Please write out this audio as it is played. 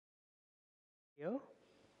Here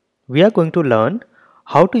we are going to learn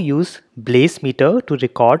how to use Blazemeter to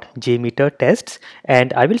record JMeter tests,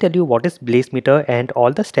 and I will tell you what is Blazemeter and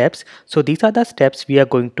all the steps. So these are the steps we are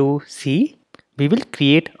going to see. We will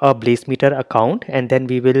create a Blazemeter account and then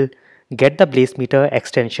we will get the Blazemeter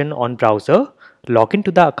extension on browser, log into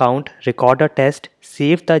the account, record a test,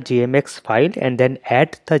 save the JMX file and then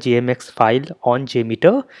add the JMX file on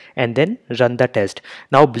JMeter and then run the test.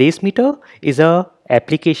 Now Blazemeter is a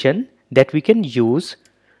application that we can use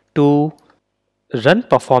to run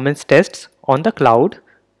performance tests on the cloud.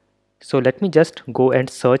 So let me just go and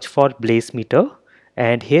search for Blazemeter,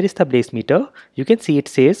 and here is the Blazemeter. You can see it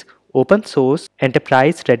says open source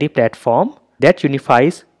enterprise ready platform that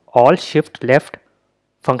unifies all shift left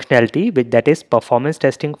functionality, which that is performance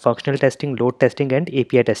testing, functional testing, load testing and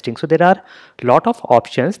API testing. So there are lot of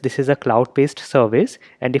options. This is a cloud based service,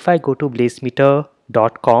 and if I go to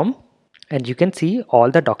blazemeter.com, and you can see all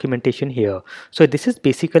the documentation here. So this is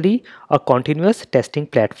basically a continuous testing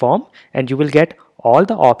platform and you will get all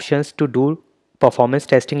the options to do performance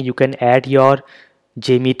testing. You can add your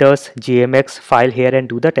JMeter's JMX file here and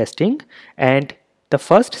do the testing. And the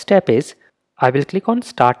first step is I will click on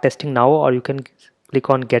start testing now, or you can click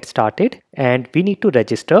on get started, and we need to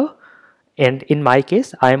register. And in my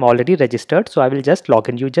case I am already registered, so I will just log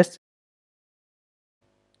in.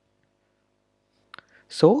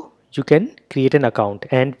 So you can create an account,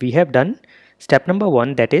 and we have done step number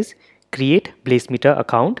 1, that is create Blazemeter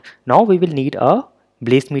account. Now we will need a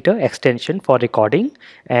Blazemeter extension for recording,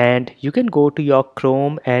 and you can go to your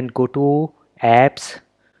Chrome and go to apps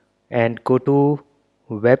and go to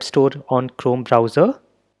web store on Chrome browser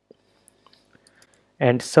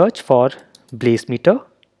and search for Blazemeter,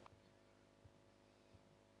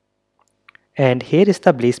 and here is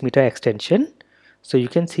the Blazemeter extension. So you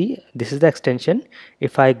can see this is the extension.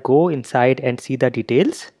 If I go inside and see the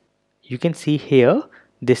details, you can see here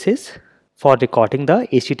this is for recording the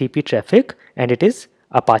HTTP traffic and it is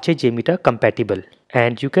Apache JMeter compatible,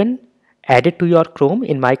 and you can add it to your Chrome.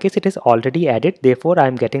 In my case it is already added, therefore I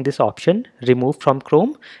am getting this option removed from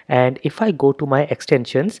Chrome. And if I go to my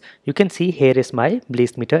extensions, you can see here is my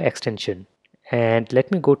Blazemeter extension, and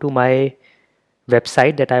let me go to my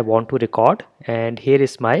website that I want to record, and here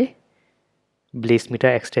is my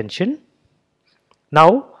Blazemeter extension.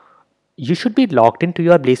 Now you should be logged into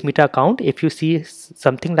your Blazemeter account. If you see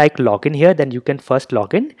something like login here, then you can first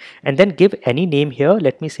log in and then give any name here.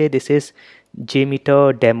 Let me say this is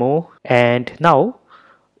JMeter demo. And now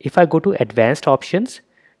if I go to advanced options,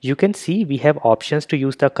 you can see we have options to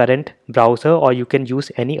use the current browser, or you can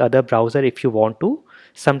use any other browser if you want to.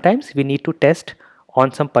 Sometimes we need to test on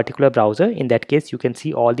some particular browser. In that case, you can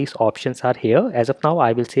see all these options are here. As of now,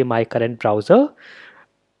 I will say my current browser.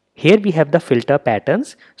 Here we have the filter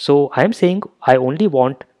patterns. So I am saying I only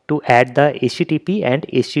want to add the HTTP and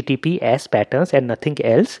HTTPS patterns and nothing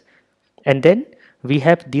else. And then we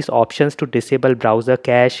have these options to disable browser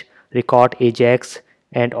cache, record Ajax,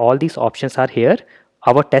 and all these options are here.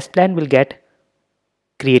 Our test plan will get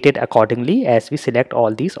created accordingly as we select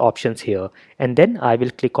all these options here, and then I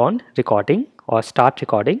will click on recording or start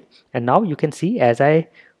recording. And now you can see as I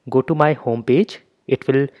go to my home page, it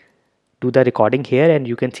will do the recording here, and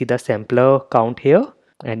you can see the sampler count here,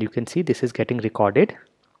 and you can see this is getting recorded.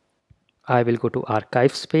 I will go to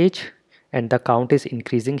archives page and the count is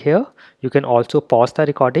increasing here. You can also pause the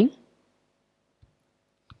recording,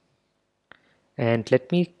 and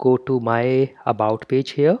let me go to my about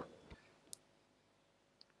page here.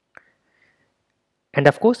 And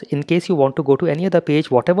of course, in case you want to go to any other page,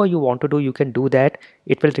 whatever you want to do, you can do that.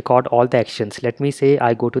 It will record all the actions. Let me say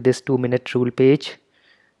I go to this 2-minute rule page.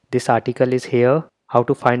 This article is here. How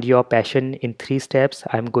to find your passion in 3 steps.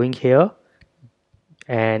 I'm going here,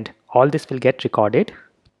 and all this will get recorded.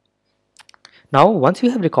 Now, once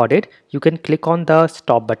you have recorded, you can click on the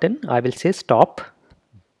stop button. I will say stop.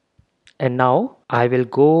 And now I will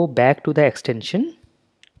go back to the extension.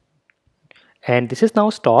 And this is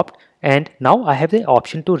now stopped, and now I have the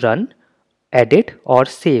option to run, edit or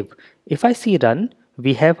save. If I see run,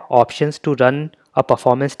 we have options to run a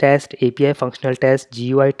performance test, API functional test,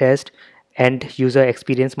 GUI test and user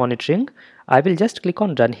experience monitoring. I will just click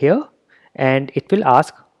on run here, and it will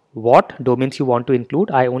ask what domains you want to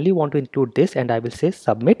include. I only want to include this, and I will say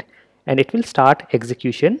submit, and it will start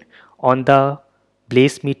execution on the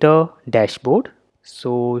Blazemeter dashboard.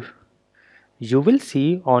 So you will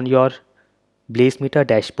see on your Blazemeter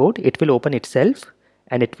dashboard, it will open itself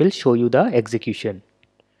and it will show you the execution.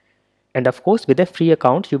 And of course, with a free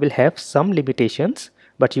account, you will have some limitations,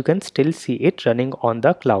 but you can still see it running on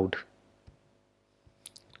the cloud.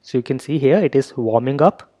 So you can see here it is warming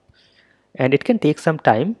up and it can take some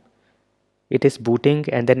time. it is booting,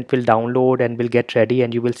 and then it will download and will get ready,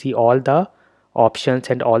 and you will see all the options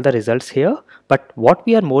and all the results here. But what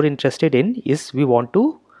we are more interested in is we want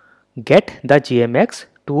to get the JMX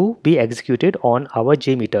to be executed on our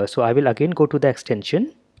JMeter. So I will again go to the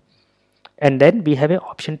extension, and then we have an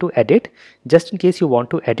option to edit. Just in case you want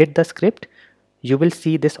to edit the script, you will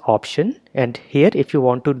see this option, and here if you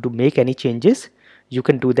want to make any changes, you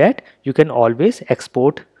can do that. You can always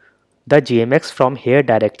export the JMX from here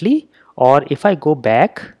directly, or if I go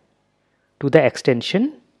back to the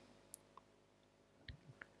extension,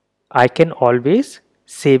 I can always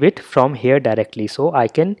save it from here directly. So I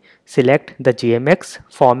can select the JMX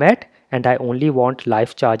format, and I only want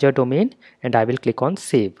live charger domain, and I will click on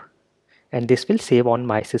save, and this will save on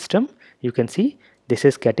my system. You can see this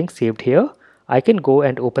is getting saved here. I can go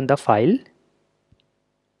and open the file.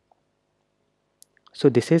 So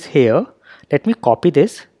this is here. Let me copy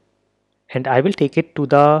this, and I will take it to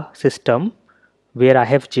the system where I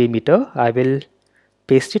have JMeter. I will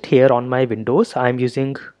paste it here on my Windows. I am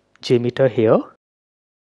using JMeter here.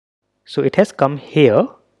 So it has come here.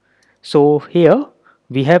 So here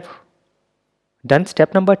we have done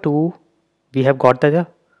step number 2. We have got the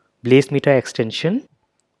Blazemeter extension.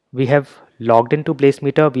 We have logged into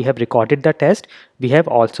Blazemeter. We have recorded the test. We have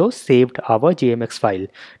also saved our JMX file.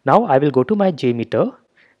 Now I will go to my JMeter,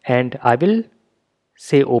 and I will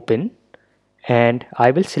say open, and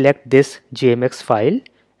I will select this JMX file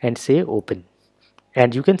and say open.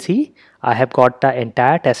 And you can see I have got the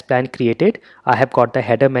entire test plan created. I have got the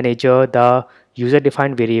header manager, the user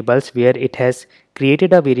defined variables, where it has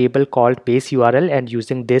created a variable called base URL, and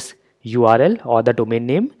using this URL or the domain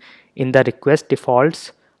name. In the request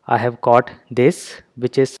defaults, I have got this,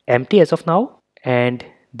 which is empty as of now, and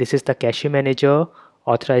this is the cache manager,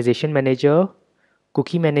 authorization manager,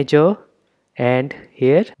 cookie manager, and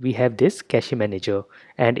here we have this cache manager.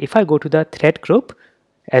 And if I go to the thread group,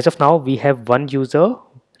 as of now we have one user,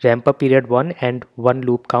 ramp up period 1, and one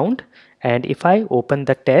loop count. And if I open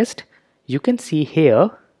the test, you can see here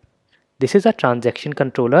this is a transaction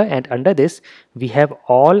controller, and under this we have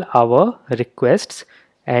all our requests,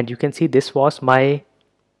 and you can see this was my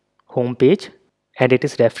home page, and it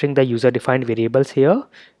is referring the user defined variables here.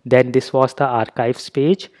 Then this was the archives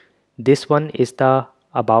page. This one is the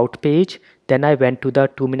about page. Then I went to the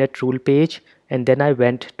 2-minute rule page, and then I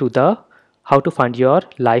went to the how to find your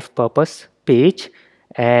life purpose page,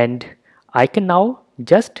 and I can now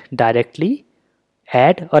just directly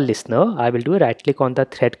add a listener. I will do a right click on the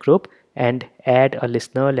thread group and add a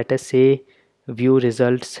listener. Let us say view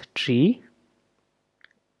results tree,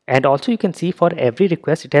 and also you can see for every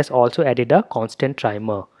request it has also added a constant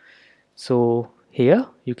timer. So here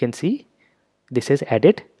you can see this is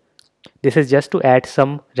added. This is just to add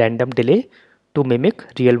some random delay to mimic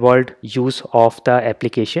real world use of the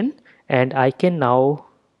application. And I can now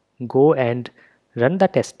go and run the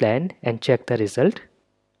test plan and check the result,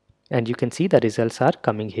 and you can see the results are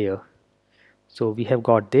coming here. So we have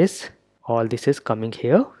got this, all this is coming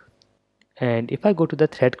here. And if I go to the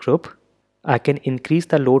thread group, I can increase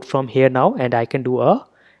the load from here now, and I can do a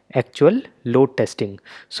actual load testing.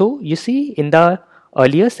 So you see in the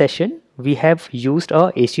earlier session we have used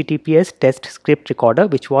a HTTPS test script recorder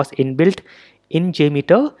which was inbuilt in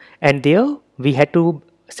JMeter, and there we had to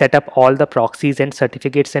set up all the proxies and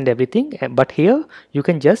certificates and everything. But here you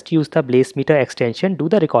can just use the Blazemeter extension, do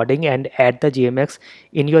the recording, and add the JMX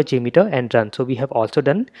in your JMeter and run. So we have also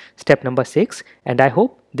done step number 6, and I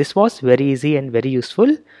hope this was very easy and very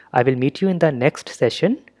useful. I will meet you in the next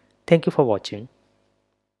session. Thank you for watching.